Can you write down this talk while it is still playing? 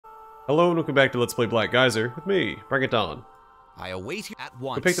Hello and welcome back to Let's Play Black Geyser with me, Bring It On. I await you at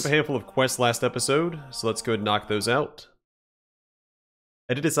once. We picked up a handful of quests last episode, so let's go ahead and knock those out.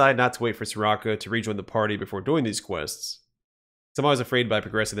 I did decide not to wait for Soraka to rejoin the party before doing these quests. I'm always afraid by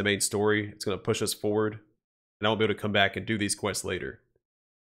progressing the main story, it's going to push us forward, and I won't be able to come back and do these quests later.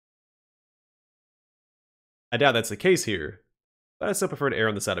 I doubt that's the case here, but I still prefer to err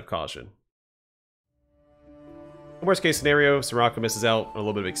on the side of caution. In worst case scenario, Soraka misses out on a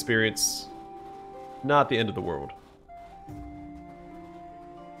little bit of experience. Not the end of the world.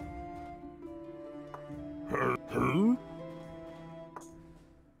 Hello.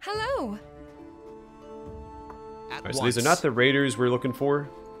 Alright, so these are not the raiders we're looking for,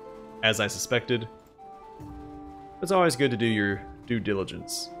 as I suspected. It's always good to do your due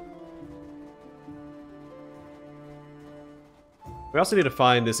diligence. We also need to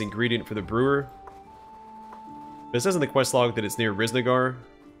find this ingredient for the brewer. It says in the quest log that it's near Freynagar,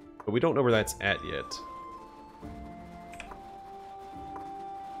 but we don't know where that's at yet.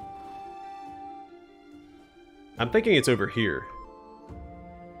 I'm thinking it's over here,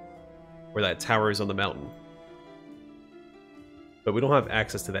 where that tower is on the mountain. But we don't have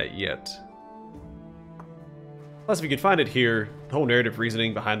access to that yet. Plus, if you could find it here, the whole narrative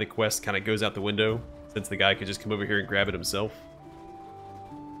reasoning behind the quest kind of goes out the window, since the guy could just come over here and grab it himself.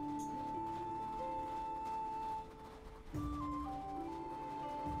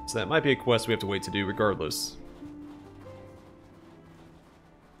 So that might be a quest we have to wait to do regardless.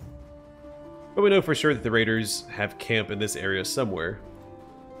 But we know for sure that the raiders have camp in this area somewhere.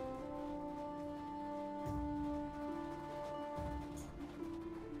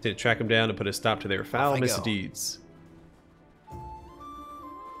 To track them down and put a stop to their foul misdeeds.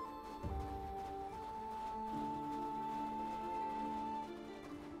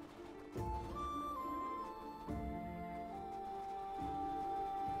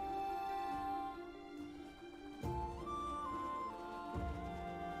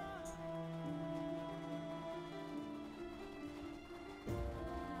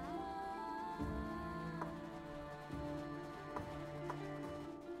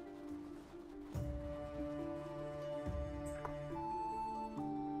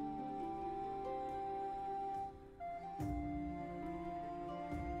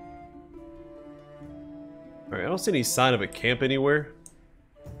 Alright, I don't see any sign of a camp anywhere.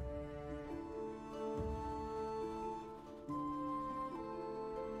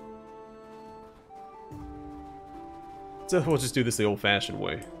 So we'll just do this the old-fashioned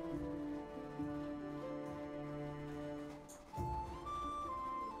way.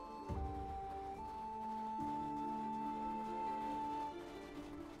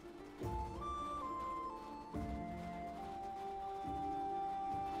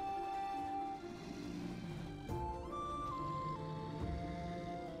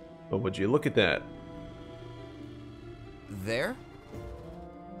 But would you look at that? There?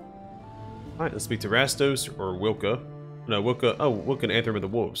 Alright, let's speak to Rastos or Wilka. No, Wilka. Oh, Wilka and Anthem of the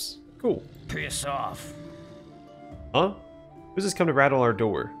Wolves. Cool. Piss off. Huh? Who's just come to rattle our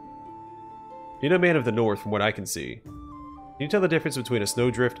door? You're no man of the north from what I can see. Can you tell the difference between a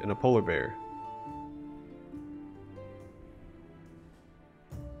snowdrift and a polar bear?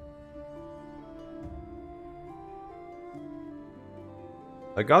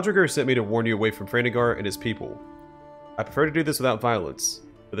 Godriger sent me to warn you away from Freynagar and his people. I prefer to do this without violence,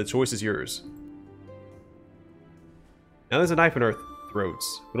 but the choice is yours. Now there's a knife in our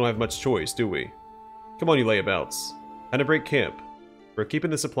throats. We don't have much choice, do we? Come on, you layabouts. Time to break camp. We're keeping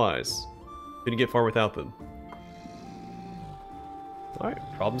the supplies. Couldn't get far without them. Alright,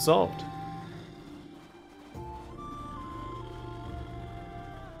 problem solved.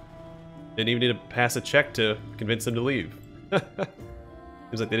 Didn't even need to pass a check to convince them to leave.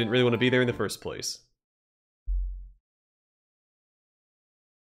 Seems like they didn't really want to be there in the first place.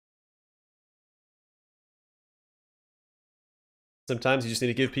 Sometimes you just need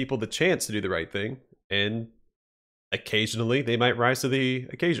to give people the chance to do the right thing, and occasionally they might rise to the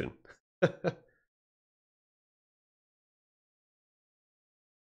occasion.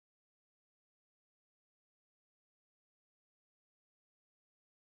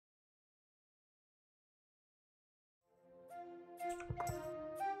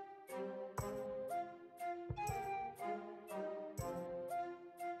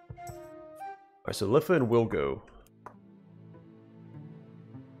 Alright, so Lifa and Will go.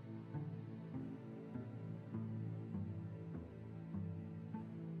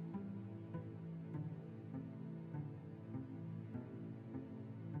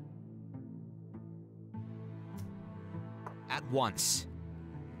 At once.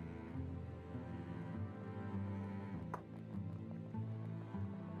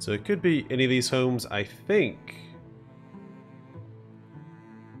 So it could be any of these homes, I think.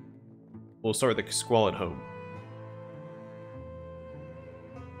 We'll start with the Squalid home.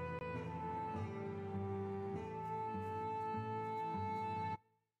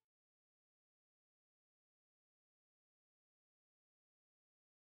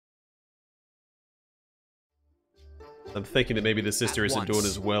 I'm thinking that maybe the sister isn't doing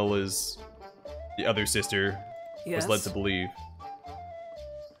as well as the other sister was led to believe.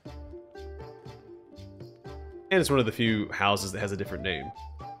 And it's one of the few houses that has a different name.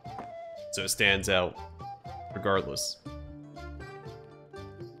 So it stands out regardless.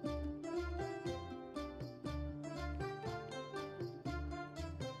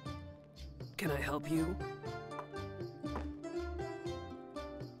 Can I help you?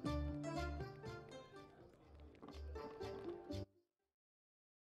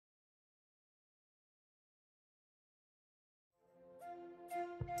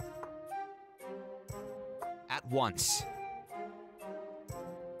 At once.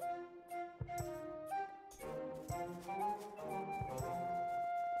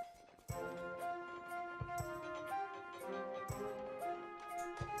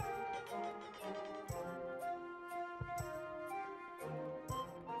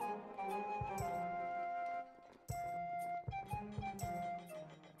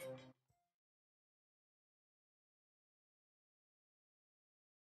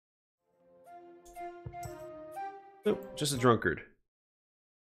 Nope, just a drunkard.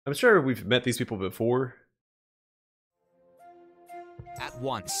 I'm sure we've met these people before. At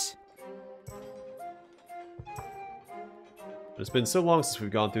once. But it's been so long since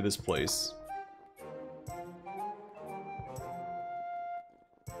we've gone through this place.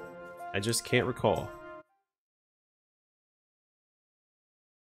 I just can't recall.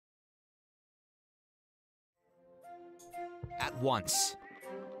 At once.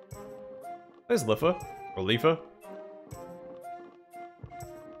 There's Lifa. Or Lifa.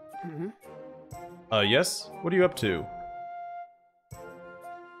 Yes? What are you up to?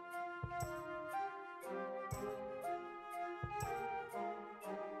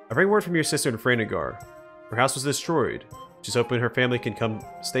 I bring word from your sister in Freynagar. Her house was destroyed. She's hoping her family can come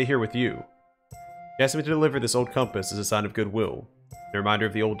stay here with you. She asked me to deliver this old compass as a sign of goodwill, a reminder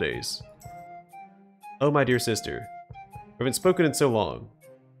of the old days. Oh, my dear sister. We haven't spoken in so long.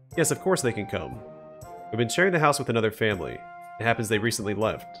 Yes, of course they can come. We've been sharing the house with another family. It happens they recently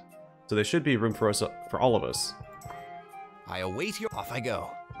left, so there should be room for us, for all of us. I await your... Off I go.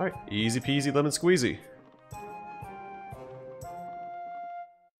 Alright, easy peasy lemon squeezy.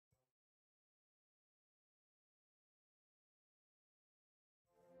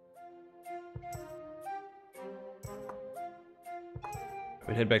 I'm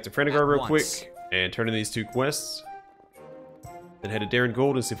gonna head back to Freynagar real quick and turn in these 2 quests. Then head to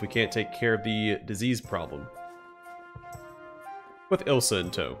Deron-Guld and see if we can't take care of the disease problem. With Ilsa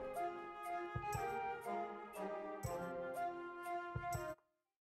in tow.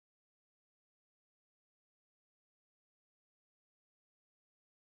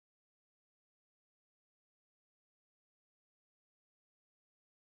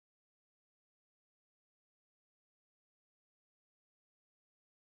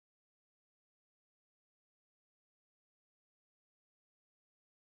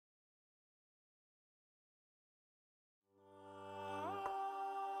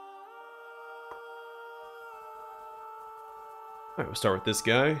 Alright, we'll start with this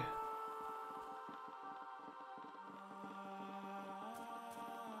guy.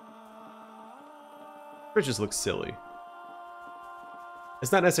 Bridges look silly.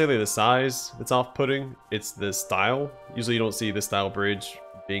 It's not necessarily the size that's off-putting, it's the style. Usually you don't see this style bridge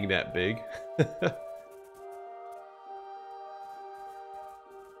being that big. I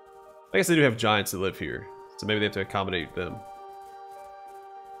guess they do have giants that live here, so maybe they have to accommodate them.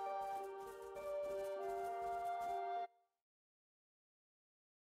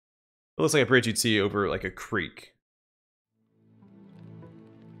 It looks like a bridge you'd see over like a creek.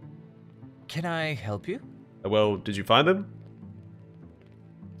 Can I help you? Well, did you find them?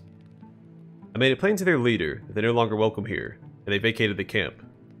 I made it plain to their leader that they're no longer welcome here, and they vacated the camp.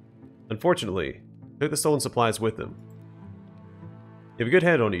 Unfortunately, they took the stolen supplies with them. You have a good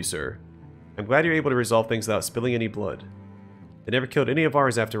head on you, sir. I'm glad you're able to resolve things without spilling any blood. They never killed any of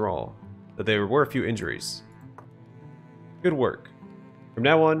ours after all, though there were a few injuries. Good work. From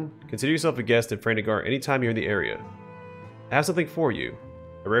now on, consider yourself a guest in Freynagar anytime you're in the area. I have something for you,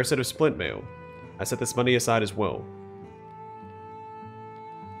 a rare set of splint mail. I set this money aside as well.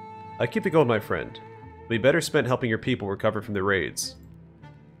 I keep the gold, my friend. It'll be better spent helping your people recover from the raids.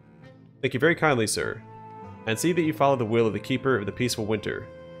 Thank you very kindly, sir. And see that you follow the will of the Keeper of the Peaceful Winter.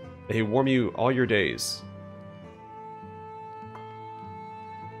 May he warm you all your days.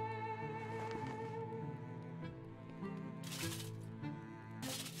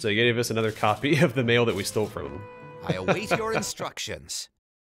 So he gave us another copy of the mail that we stole from him. I await your instructions.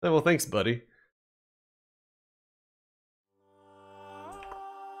 Oh, well, thanks, buddy.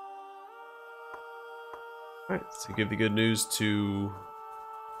 Alright, so give the good news to...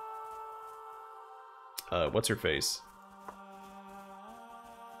 what's her face?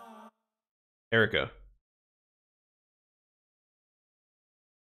 Erica.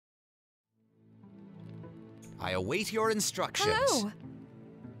 I await your instructions. Hello.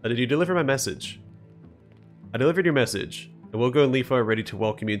 Did you deliver my message? I delivered your message, and Wilgo and Leafa are ready to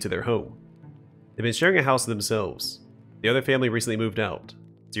welcome you into their home. They've been sharing a house themselves. The other family recently moved out,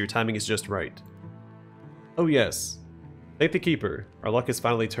 so your timing is just right. Oh yes. Thank the Keeper. Our luck has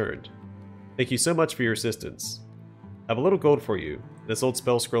finally turned. Thank you so much for your assistance. I have a little gold for you, this old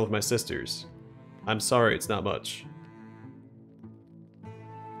spell scroll of my sister's. I'm sorry it's not much.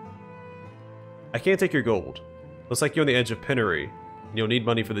 I can't take your gold. Looks like you're on the edge of penury, and you'll need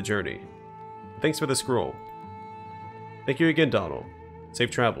money for the journey. Thanks for the scroll. Thank you again, Donald. Safe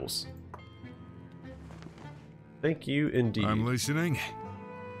travels. Thank you indeed. I'm listening.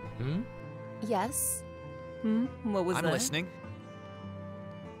 Hmm? Yes. What was I'm that? listening.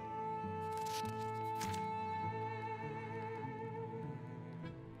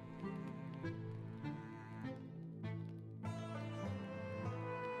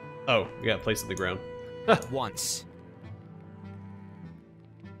 Oh, we got placed on the ground. At once.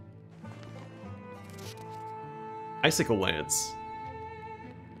 Icicle Lance.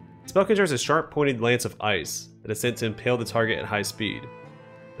 Spell conjures a sharp-pointed lance of ice that is sent to impale the target at high speed.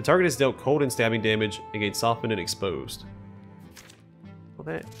 The target is dealt cold and stabbing damage and gains softened and exposed. Well,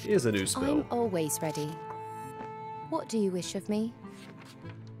 that is a new spell. I'm always ready. What do you wish of me?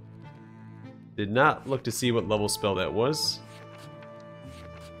 Did not look to see what level spell that was.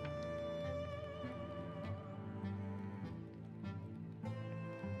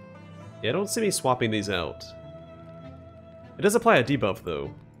 Yeah, I don't see me swapping these out. It does apply a debuff,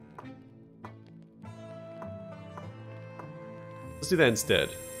 though. Let's do that instead.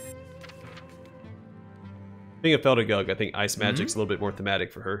 Being a Feldagug, I think Ice Magic's a little bit more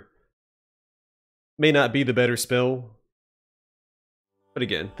thematic for her. May not be the better spell, but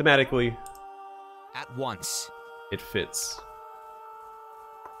again, thematically, At once. it fits.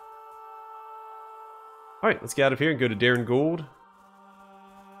 Alright, let's get out of here and go to Deron-Guld.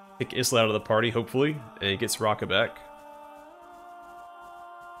 Kick Isla out of the party, hopefully, and get Soraka back.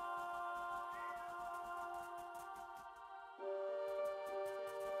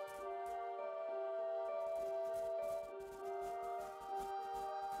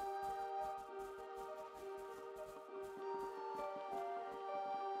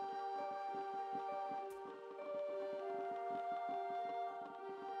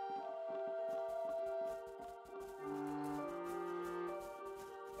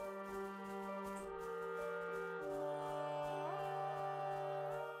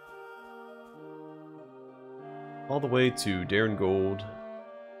 All the way to Deron-Guld.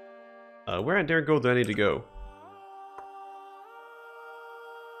 Where at Deron-Guld do I need to go?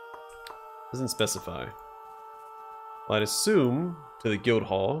 Doesn't specify. Well, I'd assume to the Guild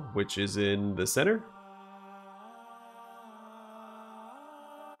Hall, which is in the center?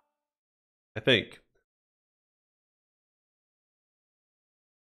 I think.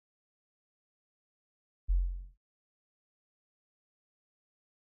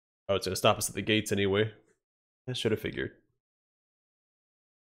 Oh, it's gonna stop us at the gates anyway. I should have figured.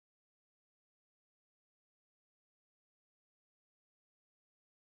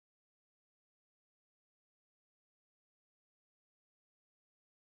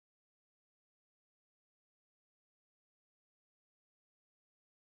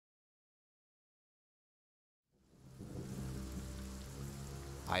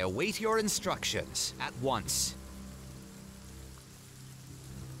 I await your instructions. At once.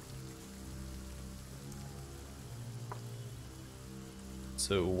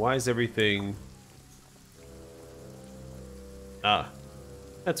 So why is everything... Ah,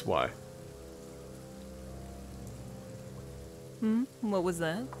 that's why. What was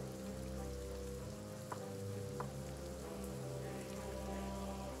that?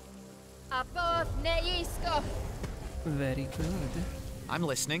 Very good. I'm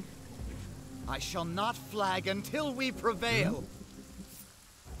listening. I shall not flag until we prevail.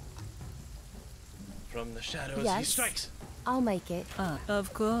 From the shadows he Yes. strikes. I'll make it. Ah,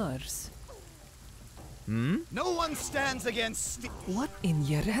 of course. No one stands against What in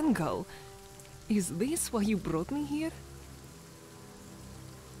Yerengal? Is this why you brought me here?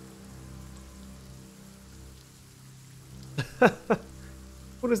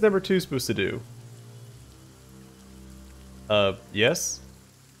 What is number 2 supposed to do? Yes?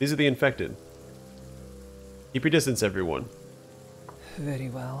 These are the infected. Keep your distance, everyone. Very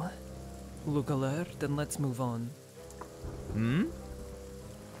well. Look alert, and let's move on. Hmm?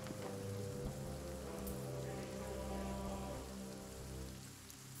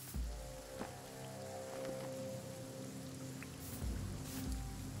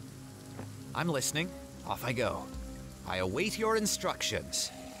 I'm listening. Off I go. I await your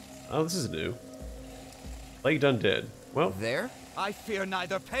instructions. Oh, this is new. Plagued undead. Well, There? I fear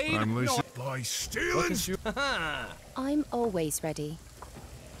neither pain I'm nor... losing by stealing. I'm always ready.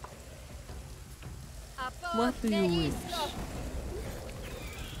 What do you wish?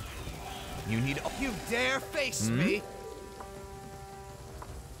 You need... You dare face me?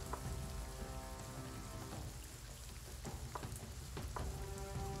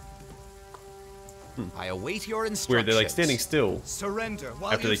 I await your instructions. weird. They're like standing still Surrender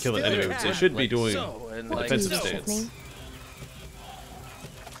while after you they kill an still enemy. can. They should be doing So, and a like defensive so. stance. Me?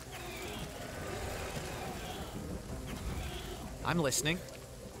 I'm listening.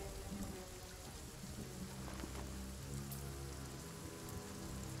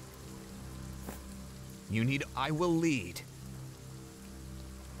 You need... I will lead.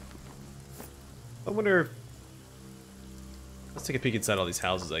 I wonder. Let's take a peek inside all these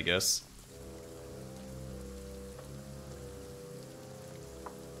houses, I guess.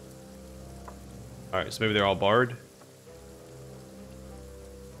 Alright, so maybe they're all barred.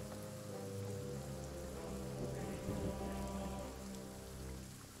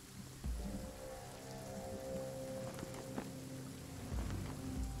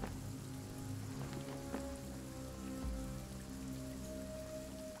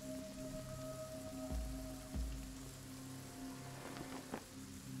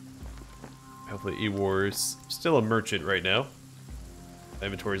 Hopefully Ewor's still a merchant right now. My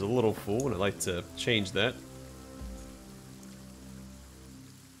inventory's a little full, and I'd like to change that.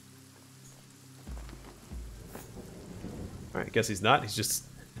 Alright, I guess he's not. He's just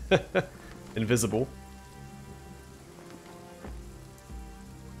invisible.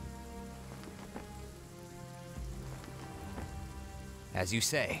 As you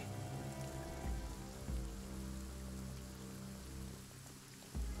say.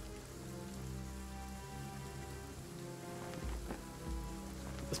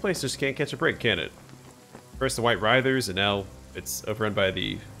 This place just can't catch a break, can it? First the White Writhers, and now it's overrun by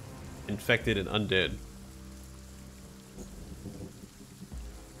the infected and undead.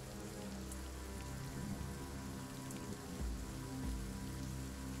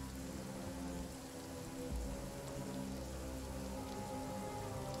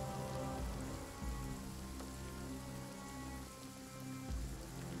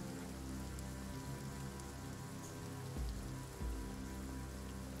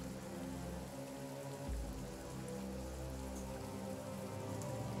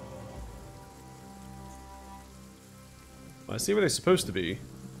 I see where they're supposed to be.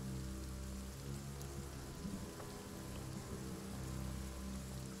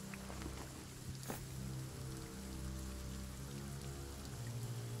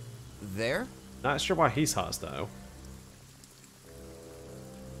 There? Not sure why he's hostile.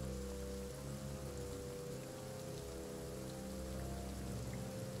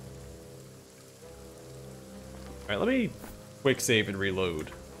 Alright, let me quick save and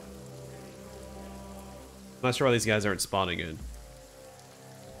reload. I'm not sure why these guys aren't spawning in.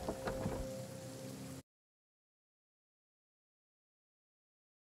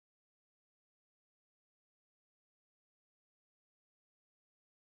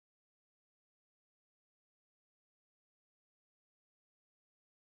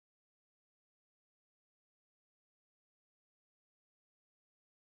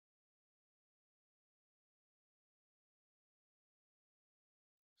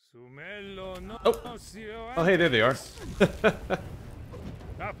 Oh, hey, there they are.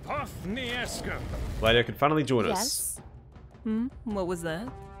 Glad you could finally join us. Yes. Hmm? What was that?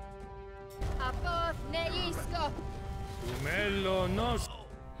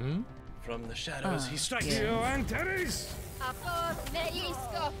 From the shadows, he strikes.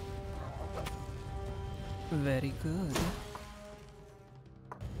 Very good.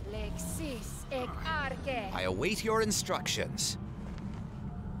 I await your instructions.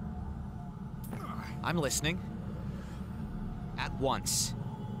 I'm listening. At once.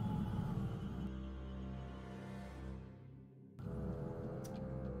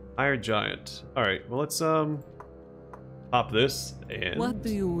 Iron Giant. Alright, well let's pop this and What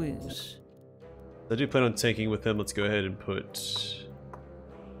do you wish? I do plan on tanking with him. Let's go ahead and put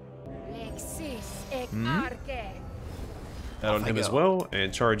That on him as well,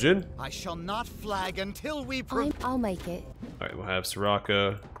 and charge in. I shall not flag until we I'll make it. Alright, we'll have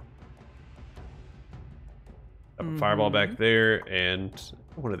Soraka. Have a fireball back there, and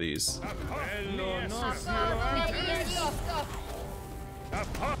one of these.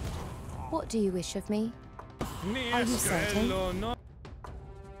 What do you wish of me? Are you certain?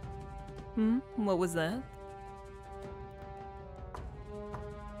 What was that?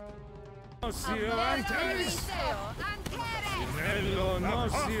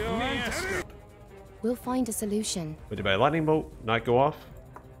 We'll find a solution. Wait, did my lightning bolt not go off?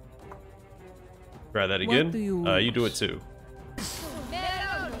 Try that again. You do it too.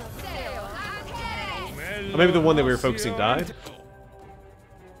 Oh, maybe the one that we were focusing died?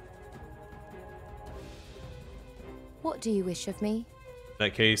 What do you wish of me? In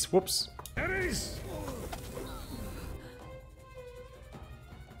that case, whoops.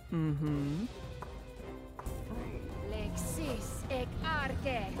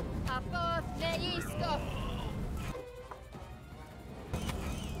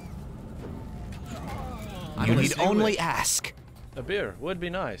 You need only ask. A beer would be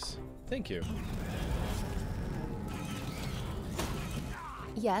nice. Thank you.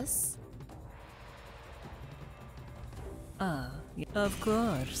 Yes. Of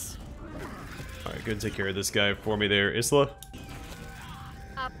course. Alright, go and take care of this guy for me there, Isla.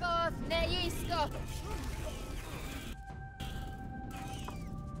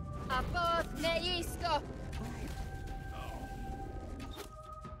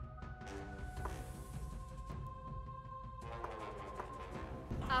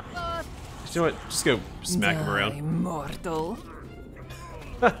 You know what? Just go smack him around. Mortal.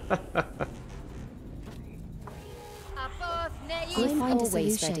 I'm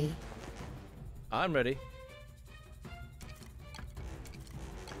always ready. I'm ready.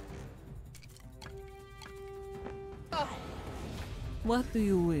 What do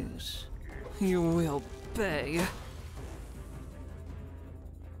you wish? You will pay.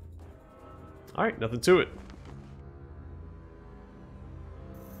 Alright, nothing to it.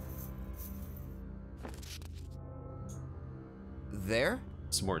 There?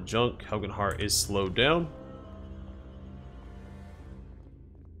 Some more junk. Helgenhart is slowed down.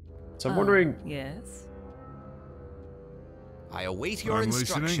 So I'm wondering... Yes? I await your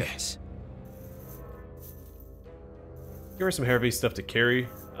instructions. Here are some heavy stuff to carry.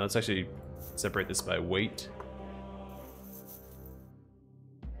 Let's actually separate this by weight.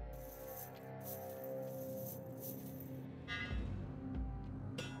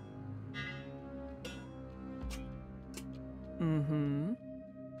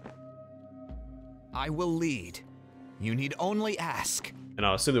 I will lead. You need only ask. And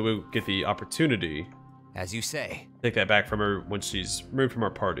I'll assume that we'll get the opportunity As you say. to take that back from her when she's removed from our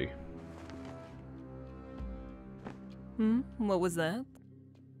party. What was that?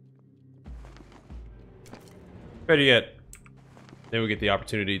 Better yet, then we get the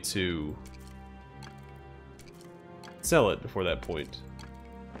opportunity to sell it before that point.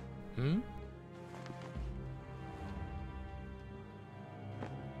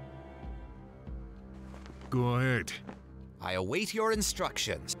 Go ahead. I await your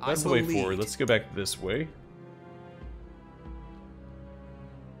instructions. That's I the will way lead. forward. Let's go back this way.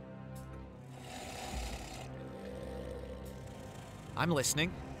 I'm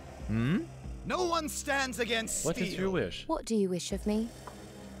listening. No one stands against What is steel. your wish? What do you wish of me?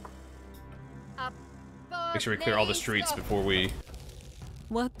 Make sure we clear all the streets before we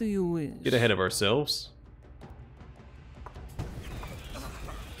What do you wish? get ahead of ourselves.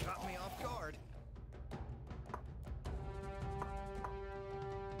 Caught me off guard.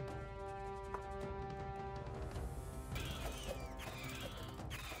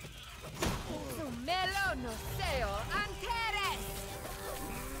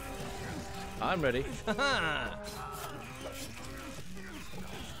 I'm ready.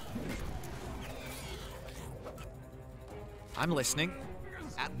 I'm listening.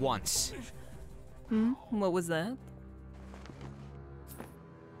 At once. What was that?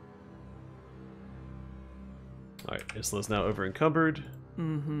 Alright, Isla's now over encumbered. I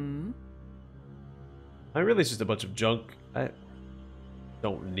really it's just a bunch of junk. I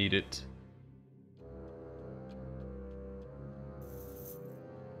don't need it.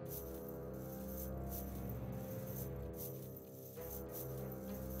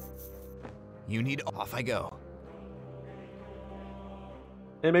 You need off I go.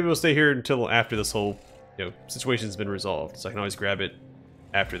 And maybe we'll stay here until after this whole, situation's been resolved, so I can always grab it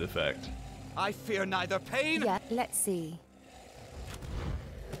after the fact. I fear neither pain. Yeah, let's see.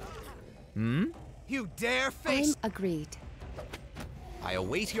 You dare face. I'm agreed. I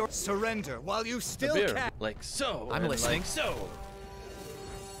await your Surrender while you still Beer, can. like so. I'm and listening. Like so.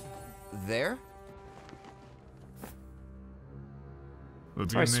 there.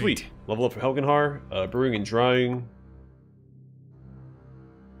 Alright, sweet. Level up for Helgenhar, brewing and drying.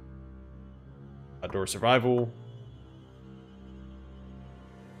 Outdoor survival.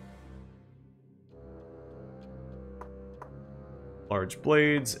 Large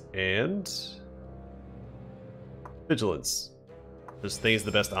blades and vigilance. This thing is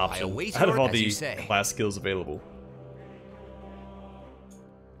the best option await out of your- all as you the say. class skills available.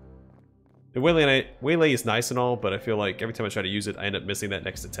 The waylay is nice and all, but I feel like every time I try to use it, I end up missing that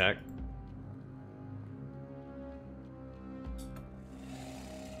next attack.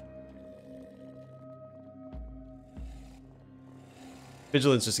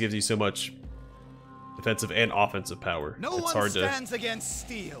 Vigilance just gives you so much defensive and offensive power. No It's one hard stands against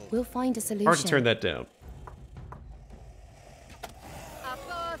steel. We'll find a solution. to turn that down.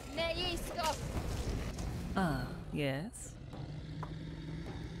 Ah, yes?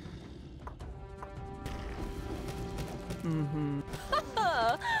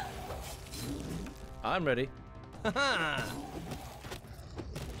 I'm ready.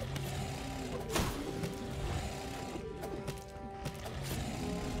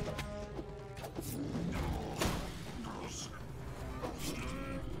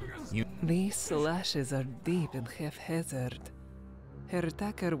 These slashes are deep and half-hazard. Her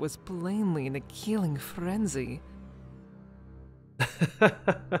attacker was plainly in a killing frenzy.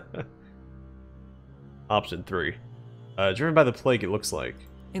 Option 3. Driven by the plague, it looks like.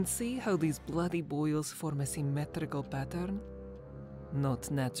 And see how these bloody boils form a symmetrical pattern? Not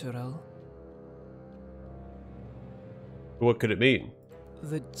natural. What could it mean?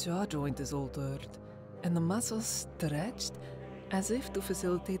 The jaw joint is altered, and the muscles stretched as if to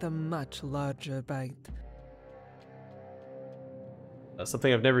facilitate a much larger bite. That's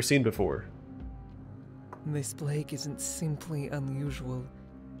something I've never seen before. This plague isn't simply unusual.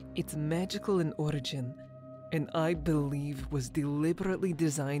 It's magical in origin, and I believe was deliberately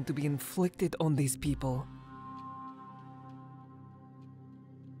designed to be inflicted on these people.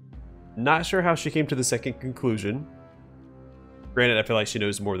 Not sure how she came to the second conclusion. Granted, I feel like she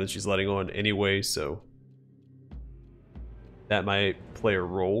knows more than she's letting on anyway, so that might play a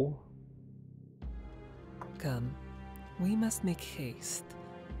role. Come, we must make haste.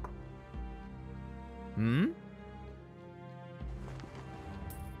 Hmm?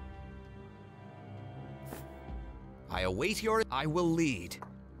 I await your... I will lead.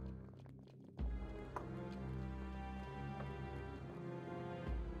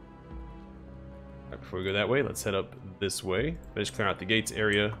 Right, before we go that way, let's head up this way. Finish clearing out the gates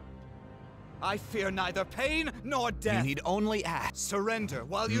area. I fear neither pain nor You death. need only ask. Surrender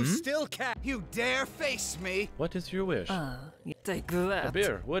while you still can. You dare face me? What is your wish? Ah, you take A that.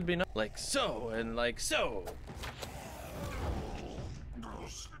 beer would be nice. Like so and like so.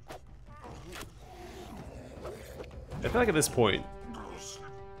 I feel like at this point,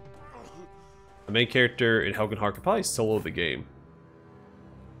 the main character in Helgenhar could probably solo the game.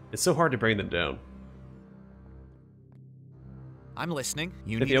 It's so hard to bring them down. I'm listening.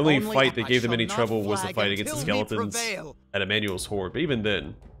 You If need the only only fight that I gave them shall any not trouble was the flag fight against the until we skeletons prevail. at Emmanuel's Horde, but even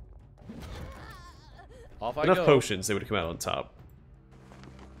then, Off I enough go. potions, they would have come out on top.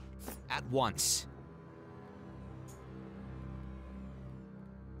 at once.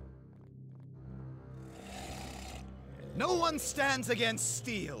 No one stands against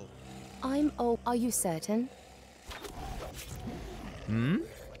steel. Are you certain?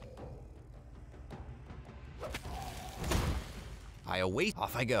 I await.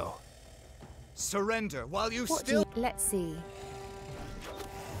 Off I go. Surrender while you What do still. you... Let's see.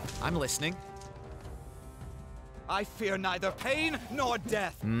 I'm listening. I fear neither pain nor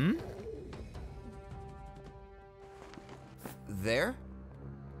death. There?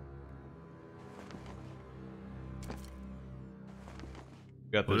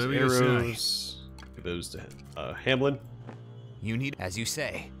 Got those Whatever you say. arrows. Give those to Hamlin. You need, as you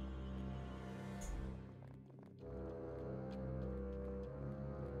say.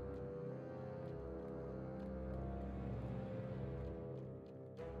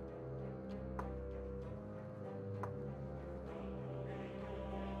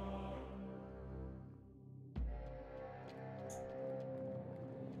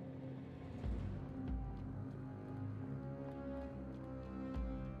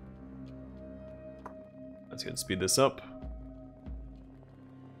 Let's go ahead and speed this up.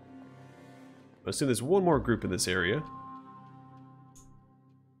 I assume there's one more group in this area.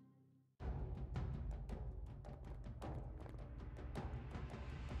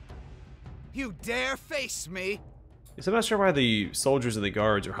 You dare face me? So I'm not sure why the soldiers and the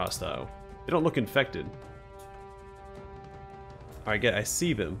guards are hostile. They don't look infected. Alright, I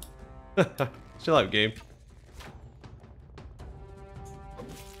see them. Chill out, game.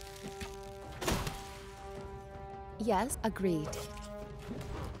 Yes, agreed.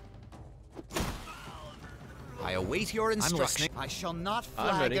 I await your instructions. I shall not I'm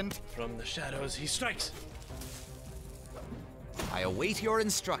flag ready. until... From the shadows he strikes. I await your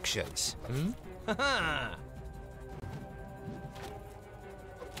instructions. Haha!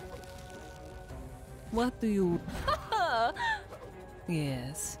 What do you...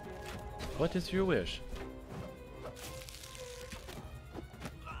 Yes. What is your wish?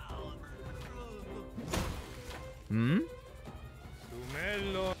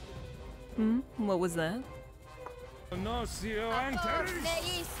 What was that?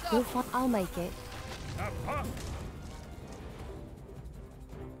 I'll make it.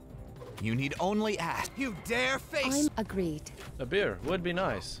 You need only ask. You dare face... I'm agreed. A beer would be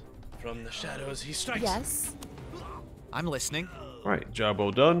nice. From the shadows he strikes. Yes. I'm listening. Alright, job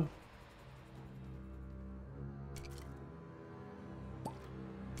well done.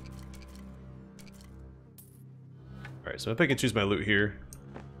 Alright, so if I can choose my loot here.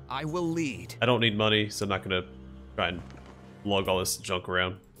 I will lead. I don't need money, so I'm not gonna try and lug all this junk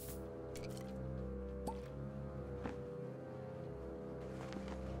around.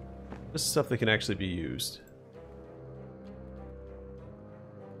 This is stuff that can actually be used.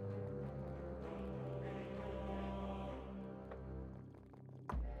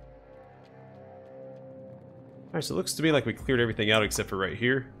 Alright, so it looks to me like we cleared everything out except for right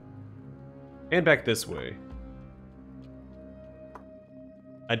here. And back this way.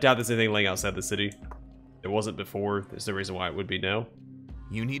 I doubt there's anything laying outside the city. There wasn't before. There's no reason why it would be now.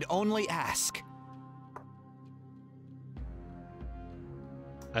 You need only ask.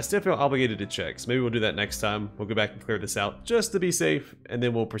 I still feel obligated to check, so maybe we'll do that next time. We'll go back and clear this out just to be safe, and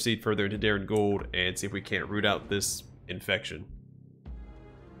then we'll proceed further into Deron-Guld and see if we can't root out this infection.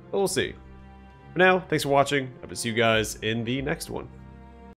 But we'll see. For now, thanks for watching. I will see you guys in the next one.